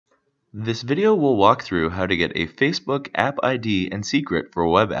This video will walk through how to get a Facebook app ID and secret for a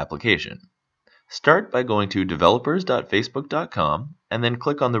web application. Start by going to developers.facebook.com and then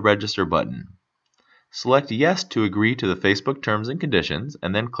click on the Register button. Select Yes to agree to the Facebook terms and conditions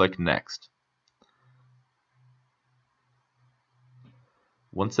and then click Next.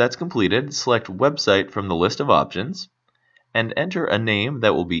 Once that's completed, select Website from the list of options and enter a name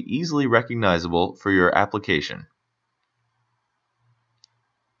that will be easily recognizable for your application.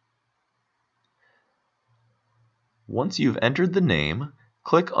 Once you've entered the name,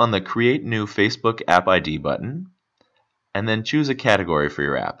 click on the Create New Facebook App ID button, and then choose a category for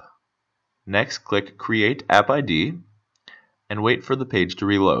your app. Next, click Create App ID, and wait for the page to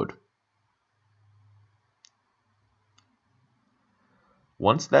reload.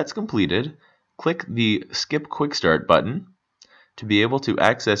 Once that's completed, click the Skip Quick Start button to be able to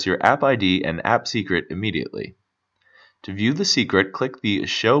access your App ID and App Secret immediately. To view the secret, click the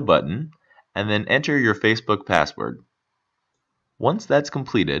Show button, and then enter your Facebook password. Once that's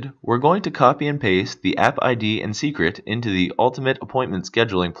completed, we're going to copy and paste the App ID and secret into the Ultimate Appointment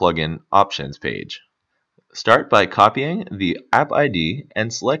Scheduling plugin options page. Start by copying the App ID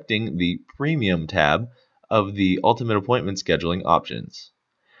and selecting the Premium tab of the Ultimate Appointment Scheduling options.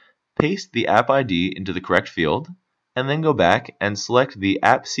 Paste the App ID into the correct field, and then go back and select the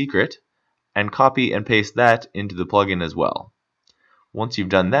App Secret and copy and paste that into the plugin as well. Once you've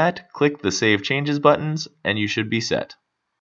done that, click the Save Changes buttons and you should be set.